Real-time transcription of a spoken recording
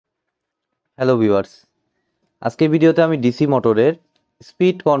Hello viewers, আজকের ভিডিওতে আমি ডিসি মোটরের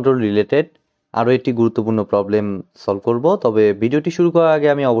স্পিড কন্ট্রোল রিলেটেড আরও একটি গুরুত্বপূর্ণ প্রবলেম সলভ করব। তবে ভিডিওটি শুরু করার আগে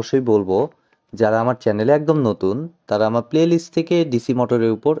আমি অবশ্যই বলবো, যারা আমার চ্যানেলে একদম নতুন তারা আমার প্লেলিস্ট থেকে ডিসি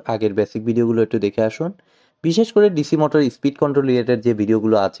মোটরের উপর আগের বেসিক ভিডিওগুলো একটু দেখে আসুন। বিশেষ করে DC motor speed control related যে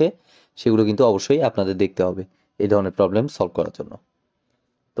ভিডিওগুলো আছে সেগুলো কিন্তু অবশ্যই আপনাদের দেখতে হবে এই ধরনের প্রবলেম সলভ করার জন্য।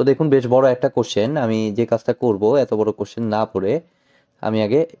 তো দেখুন, বেশ বড় একটা কোশ্চেন। আমি যে কাজটা করব, এত বড় কোশ্চেন না পড়ে আমি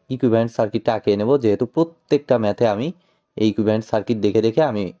আগে ইকুইভ্যালেন্ট সার্কিটটা আঁকিয়ে নেব, যেহেতু প্রত্যেকটা ম্যাথে আমি এই ইকুইভ্যালেন্ট সার্কিট দেখে দেখে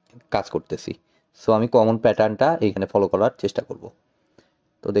আমি কাজ করতেছি। সো আমি কমন প্যাটার্নটা এখানে ফলো করার চেষ্টা করব।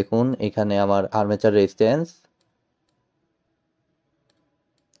 তো দেখুন, এখানে আমার আর্মেচার রেজিস্ট্যান্স,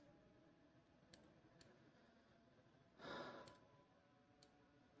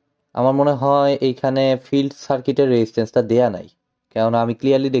 আমার মনে হয় এইখানে ফিল্ড সার্কিটের রেজিস্ট্যান্সটা দেয়া নাই, কেননা আমি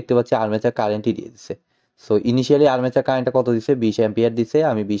ক্লিয়ারলি দেখতে পাচ্ছি আর্মেচার কারেন্টই দিয়ে দিছে। সো ইনিশিয়ালি আর্মেচার কারেন্টটা কত দিছে? 20 অ্যাম্পিয়ার দিছে,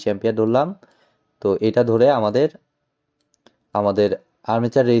 আমি 20 অ্যাম্পিয়ার ধরলাম। তো এটা ধরে আমাদের আমাদের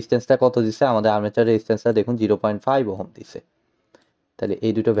আর্মেচার রেজিস্ট্যান্সটা কত দিছে? আমাদের আর্মেচার রেজিস্ট্যান্সটা দেখুন 0.5 ওহম দিছে। তাহলে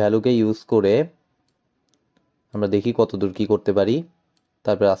এই দুটো ভ্যালুকে ইউজ করে আমরা দেখি কত দূর কি করতে পারি,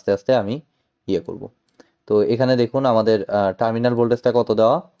 তারপর আস্তে আস্তে আমি করব। তো এখানে দেখুন আমাদের টার্মিনাল ভোল্টেজটা কত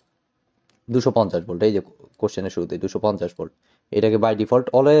দেওয়া? 250 ভোল্ট। এই যে কোশ্চেনের শুরুতে 250 ভোল্ট, এটাকে বাই ডিফল্ট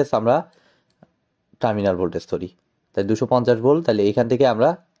অলওয়েজ আমরা টার্মিনাল ভোল্টেজ ধরি। তাই 250 ভোল্ট। তাহলে এখান থেকে আমরা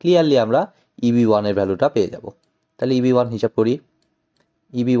ক্লিয়ারলি আমরা EB1 এর ভ্যালুটা পেয়ে যাব। তাহলে EB1 হিসাব করি।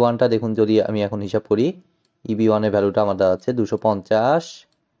 EB1টা দেখুন, যদি আমি এখন হিসাব করি, EB1 এর ভ্যালুটা আমার দাঁড়াচ্ছে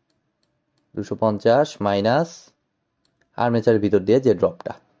 250 মাইনাস আর্মেচারের ভিতর দিয়ে যে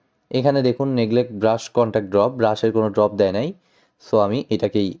ড্রপটা। এখানে দেখুন নেগলেক্ট ব্রাশ কন্ট্যাক্ট ড্রপ, ব্রাশের কোনো ড্রপ দেয় নাই। সো আমি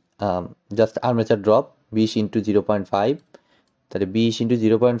এটাকেই জাস্ট আর্মেচার ড্রপ 20 ইন্টু 0.5, তাহলে 20 ইন্টু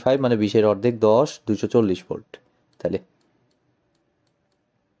 0.5 মানে 20-এর অর্ধেক 10, 240 ভোল্ট। তাহলে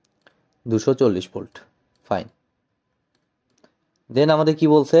 240 ভোল্ট, ফাইন। দেন আমাদের কি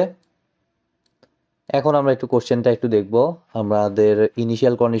বলছে? এখন আমরা একটু কোশ্চেনটা একটু দেখব। আমাদের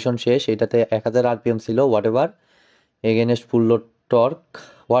ইনিশিয়াল কন্ডিশন শেষ, এটাতে 1000 আরপিএম ছিল, what ever against full load torque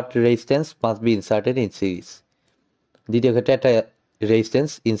what resistance must be inserted in series. দ্বিতীয় ক্ষেত্রে একটা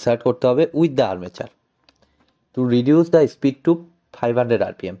রেজিস্ট্যান্স ইনসার্ট করতে হবে with the armature to reduce the speed two 500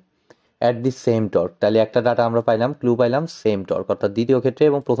 RPM at the same torque. তাহলে একটা ডাটা আমরা পাইলাম, ক্লু পাইলাম, সেম টর্ক, অর্থাৎ দ্বিতীয় ক্ষেত্রে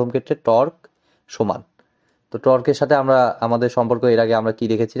এবং প্রথম ক্ষেত্রে টর্ক সমান। তো টর্কের সাথে আমরা আমাদের সম্পর্ক এর আগে আমরা কি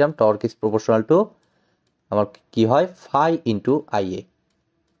দেখেছিলাম? টর্ক ইজ প্রপোর্শনাল টু আমার কি হয়? Phi into IA।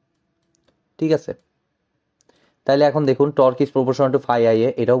 ঠিক আছে, তাহলে এখন দেখুন torque is proportional to phi IA,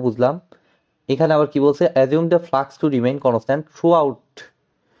 এটাও বুঝলাম। এখানে আবার কি বলছে? Assume the flux to remain constant through out,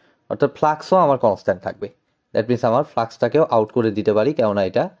 অর্থাৎ ফ্লাক্সও আমার কনস্ট্যান্ট থাকবে। দ্যাট মিনস আমার ফ্লাক্সটাকেও আউট করে দিতে পারি, কেননা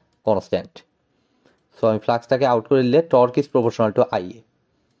এটা কনস্ট্যান্ট। সো আমি ফ্লাক্সটাকে আউট করে দিলে torque is proportional to IA।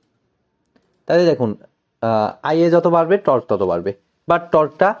 তাহলে দেখুন IA যত বাড়বে টর্ক তত বাড়বে, বাট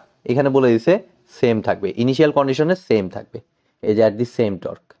টর্কটা এখানে বলে দিছে সেম থাকবে, ইনিশিয়াল কন্ডিশনে সেম থাকবে। এই যে অ্যাট দি সেম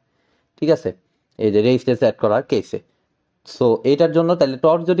টর্ক, ঠিক আছে, এই যে রেজিস্ট্যান্স অ্যাড করার কেসে। সো এইটার জন্য তাহলে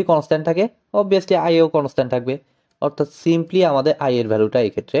টর্ক যদি কনস্ট্যান্ট থাকে, অবভিয়াসলি IAও কনস্ট্যান্ট থাকবে। অর্থাৎ সিম্পলি আমাদের I এর ভ্যালুটা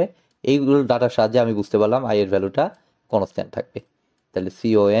এই ক্ষেত্রে এইগুলো ডাটার সাহায্যে আমি বুঝতে পারলাম I এর ভ্যালুটা কনস্ট্যান্ট থাকবে। তাহলে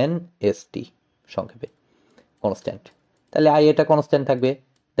CONST সংক্ষেপে কনস্ট্যান্ট। তাহলে I এটা কনস্ট্যান্ট থাকবে।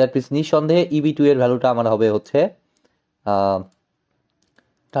 দ্যাট মিনস নিঃসন্দেহে EB2 এর ভ্যালুটা আমার হবে হচ্ছে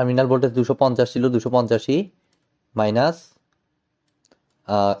টার্মিনাল ভোল্টেজ 250 ছিল, 250 মাইনাস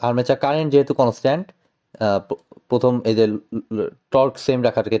আর্মেচার কারেন্ট যেহেতু কনস্ট্যান্ট প্রথম এই যে টর্ক সেম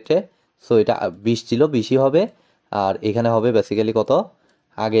রাখার ক্ষেত্রে, সো এটা 20 ছিল, 20 হবে। আর এখানে হবে বেসিক্যালি কত?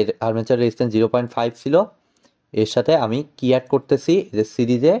 আগের আর্মেচার রেজিস্ট্যান্স 0.5 ছিল, এর সাথে আমি কি অ্যাড করতেছি? যে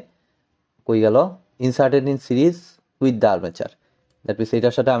সিরিজে কই গেল? Inserted in series with the armature. That means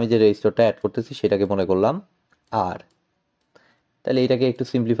এটার সাথে আমি যে রেজিস্টারটা অ্যাড করতেছি সেটাকে মনে করলাম আর। তাহলে এটাকে একটু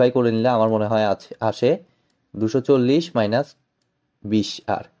সিম্পলিফাই করে নিলে আমার মনে হয় আসে 240 মাইনাস 20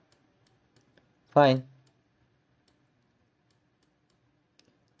 আর, ফাইন।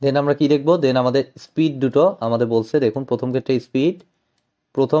 দেন আমরা কি দেখবো? দেন আমাদের স্পিড দুটো আমাদের বলছে, দেখুন প্রথম ক্ষেত্রে স্পিড,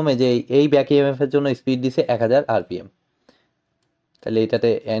 প্রথম এই যে এই ব্যাক EMF এর জন্য স্পিড দিছে 1000 আরপিএম। তাহলে এটাতে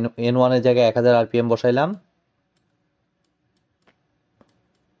N1 এর জায়গায় 1000 আরপিএম বসাইলাম।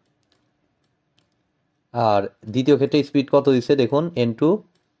 আর দ্বিতীয় ক্ষেত্রে স্পিড কত দিছে? দেখুন N2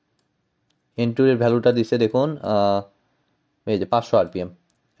 এর ভ্যালুটা দিছে দেখুন এই যে 500 RPM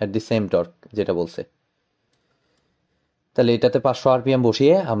at the same torque যেটা বলছে। তাহলে এটাতে 500 আরপিএম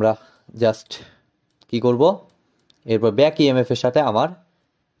বসিয়ে আমরা জাস্ট কি করব? এরপর ব্যাক EMF এর সাথে আমার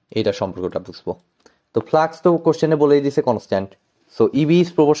এইটার সম্পর্কটা বুঝবো। তো ফ্লাক্স তো কোশ্চেনে বলেই দিছে constant. So EB is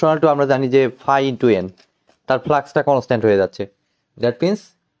proportional to, আমরা জানি যে ফাই ইন্টু N, তার ফ্লাক্সটা কনস্ট্যান্ট হয়ে যাচ্ছে। That means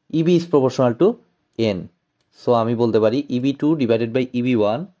ইবি is proportional to N. So আমি বলতে পারি ইবি two divided by ইবি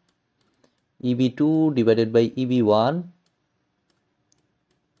one, ইবি two divided by ইবি one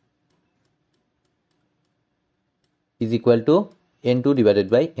is equal to N two divided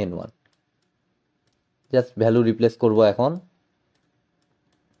by N one. Just value replace করব এখন।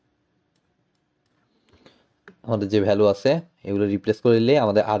 আমাদের যে ভ্যালু আছে এগুলো রিপ্লেস করলে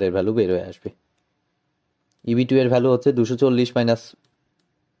আমাদের আর এর ভ্যালু বের হয়ে আসবে। ইবি টু এর ভ্যালু হচ্ছে 240 মাইনাস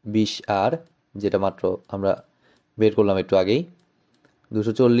 20 আর, যেটা মাত্র আমরা বের করলাম একটু আগেই।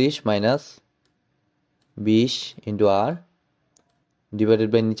 240 minus 20 into R divided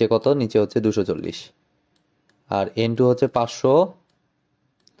by নিচে কত, নিচে হচ্ছে 240, আর এন টু হচ্ছে 500,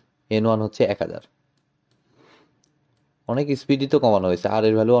 এন ওয়ান হচ্ছে 1000। অনেক স্পিডই তো কমানো হয়েছে, আর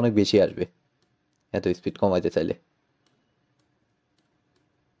এর ভ্যালু অনেক বেশি আসবে এত স্পিড কমাইতে চাইলে।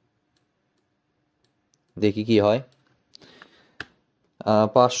 দেখি কি হয়।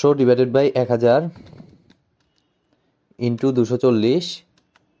 500 ডিভাইডেড বাই 1000 ইন্টু 240,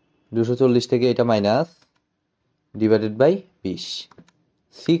 240 থেকে এটা মাইনাস ডিভাইডেড বাই 20,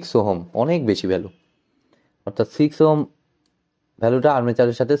 6 ওহম, অনেক বেশি ভ্যালু। অর্থাৎ 6 ওহম ভ্যালুটা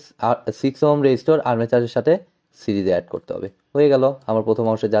আর্মেচারের সাথে 6 ওহম রেজিস্টর আর্মেচারের সাথে সিরিজে অ্যাড করতে হবে। হয়ে গেল আমার প্রথম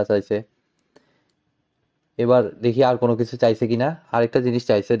অংশে যা চাইছে। এবার দেখি আর কোনো কিছু চাইছে কিনা। আরেকটা জিনিস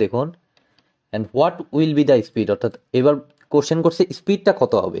চাইছে, দেখুন, and what will be the speed. অর্থাৎ এবার কোশ্চেন করছে স্পিডটা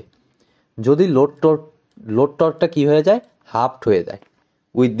কত হবে যদি লোড টর্কটা কি হয়ে যায়, হাফড হয়ে যায়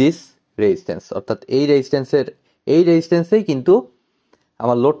উইথ দিস রেজিস্ট্যান্স। অর্থাৎ এই রেজিস্ট্যান্সেই কিন্তু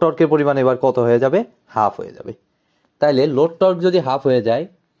আমার লোড টর্কের পরিমাণ এবার কত হয়ে যাবে, হাফ হয়ে যাবে। তাইলে লোড টর্ক যদি হাফ হয়ে যায়,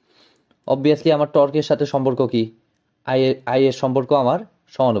 অবভিয়াসলি আমার টর্কের সাথে সম্পর্ক কি, আই এর সম্পর্ক আমার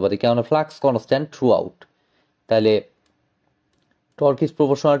সমানুপাতিক, কেননা ফ্লাক্স কনস্ট্যান্ট থ্রু আউট। তাহলে টর্ক ইজ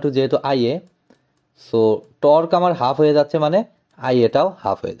প্রপোর্শনাল টু, যেহেতু আই এ, সো টর্ক আমার হাফ হয়ে যাচ্ছে, মানে আই এটাও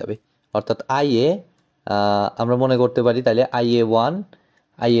হাফ হয়ে যাবে। অর্থাৎ আই এ আমরা মনে করতে পারি, তাহলে I A one,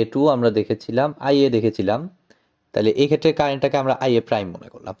 I A two আমরা দেখেছিলাম, আই এ দেখেছিলাম। তাহলে এই ক্ষেত্রে কারেন্টটাকে আমরা আই এ প্রাইম মনে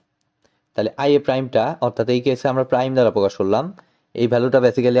করলাম। তাহলে আই এ প্রাইমটা, অর্থাৎ এই কেসে আমরা প্রাইম দ্বারা প্রকাশ করলাম। এই ভ্যালুটা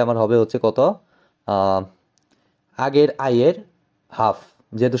বেসিক্যালি আমার হবে হচ্ছে কত, আগের আই এর হাফ,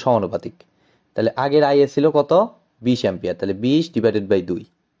 যেহেতু সমানুপাতিক। তাহলে আগের আই এ ছিল কত, 20 অ্যাম্পিয়ার। তাহলে 20 ডিভাইডেড বাই 2,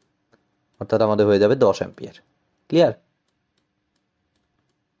 অর্থাৎ আমাদের হয়ে যাবে 10 অ্যাম্পিয়ার। ক্লিয়ার?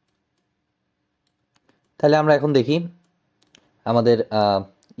 তাহলে আমরা এখন দেখি আমাদের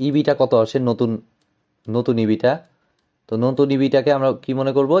ইবিটা কত আসে, নতুন ইবিটা। তো নতুন ইবিটাকে আমরা কি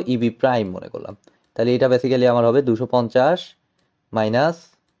মনে করব, ইবি প্রাইম মনে করলাম। তাহলে এটা বেসিক্যালি আমার হবে 250 minus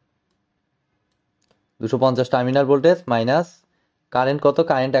 250 terminal voltage minus current কত,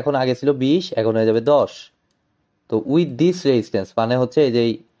 কারেন্ট এখন আগে ছিল 20, এখন হয়ে যাবে 10। তো উইথ দিস রেজিস্ট্যান্স মানে হচ্ছে এই যে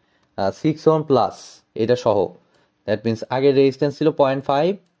 6 ওহম প্লাস এটা সহ, দ্যাট মিনস আগের রেজিস্ট্যান্স ছিল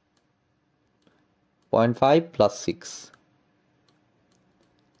 0.5 প্লাস 6।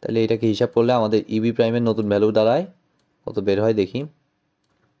 তাহলে এটাকে হিসাব করলে আমাদের ইবি প্রাইমের নতুন ভ্যালু দাঁড়ায় কত বের হয় দেখি,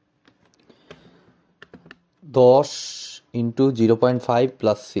 10 ইন্টু 0.5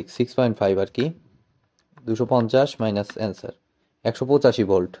 প্লাস 6, 6.5 আর কি, 250 মাইনাস অ্যান্সার 185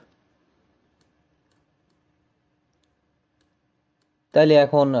 ভোল্ট। তাইলে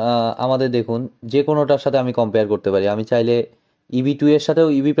এখন আমাদের দেখুন, যে কোনোটার সাথে আমি কম্পেয়ার করতে পারি। আমি চাইলে ইবি টু এর সাথেও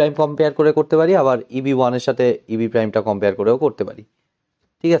ইবি প্রাইম কম্পেয়ার করে করতে পারি, আবার ইবি ওয়ানের সাথে ইবি প্রাইমটা কম্পেয়ার করেও করতে পারি।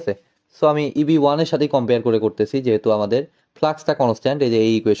 ঠিক আছে, সো আমি ইবি ওয়ানের সাথেই কম্পেয়ার করে করতেছি, যেহেতু আমাদের ফ্লাক্সটা কনস্ট্যান্ট। এই যে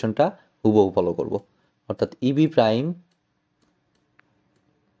এই ইকুয়েশনটা হুবহু ফলো করব। অর্থাৎ ইবি prime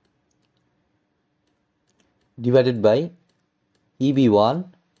divided by ইবি one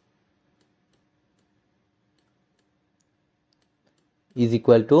is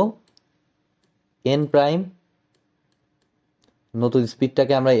equal to N prime, নতুন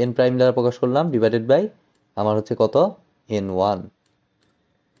স্পিডটাকে আমরা এন প্রাইম দ্বারা প্রকাশ করলাম, ডিভাইডেড বাই আমার হচ্ছে কত, এন ওয়ান।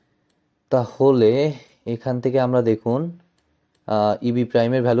 তাহলে এখান থেকে আমরা দেখুন ইবি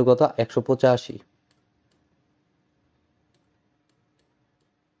প্রাইমের ভ্যালু কত, 185,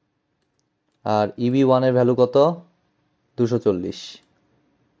 আর ইবি ওয়ানের ভ্যালু কত, 240,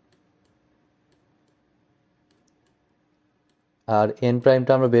 আর এন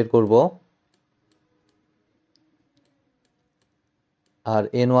প্রাইমটা আমরা বের করব, আর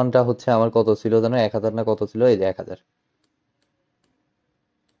এন ওয়ানটা হচ্ছে আমার কত ছিল জানো, 1000 না কত ছিল, এই যে 1000।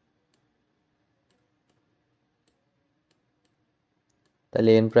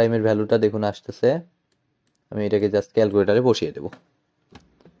 তাহলে এন প্রাইমের ভ্যালুটা দেখুন আসতেছে, আমি এটাকে জাস্ট ক্যালকুলেটারে বসিয়ে দেব,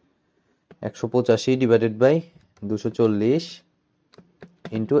 185 ডিভাইডেড বাই 240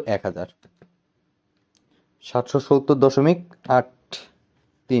 ইন্টু 1000,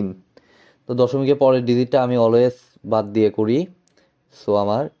 770.83। তো দশমিকের পরের ডিজিটটা আমি অলওয়েজ বাদ দিয়ে করি। সো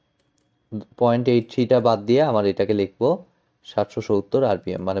আমার 0.83টা বাদ দিয়ে আমার এটাকে লিখবো 770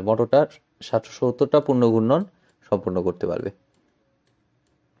 আরপিএম, মানে মোটরটা 770টা পূর্ণ ঘূর্ণন সম্পূর্ণ করতে পারবে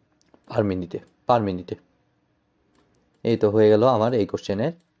পার মিনিটে। এই তো হয়ে গেল আমার এই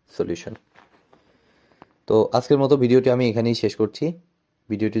কোশ্চেনের সলিউশন। তো আজকের মতো ভিডিওটি আমি এখানেই শেষ করছি।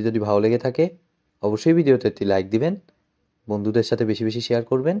 ভিডিওটি যদি ভালো লেগে থাকে অবশ্যই ভিডিওতে একটি লাইক দিবেন, বন্ধুদের সাথে বেশি বেশি শেয়ার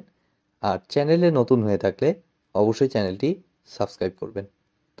করবেন, আর চ্যানেলে নতুন হয়ে থাকলে অবশ্যই চ্যানেলটি সাবস্ক্রাইব করবেন।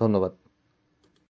 ধন্যবাদ।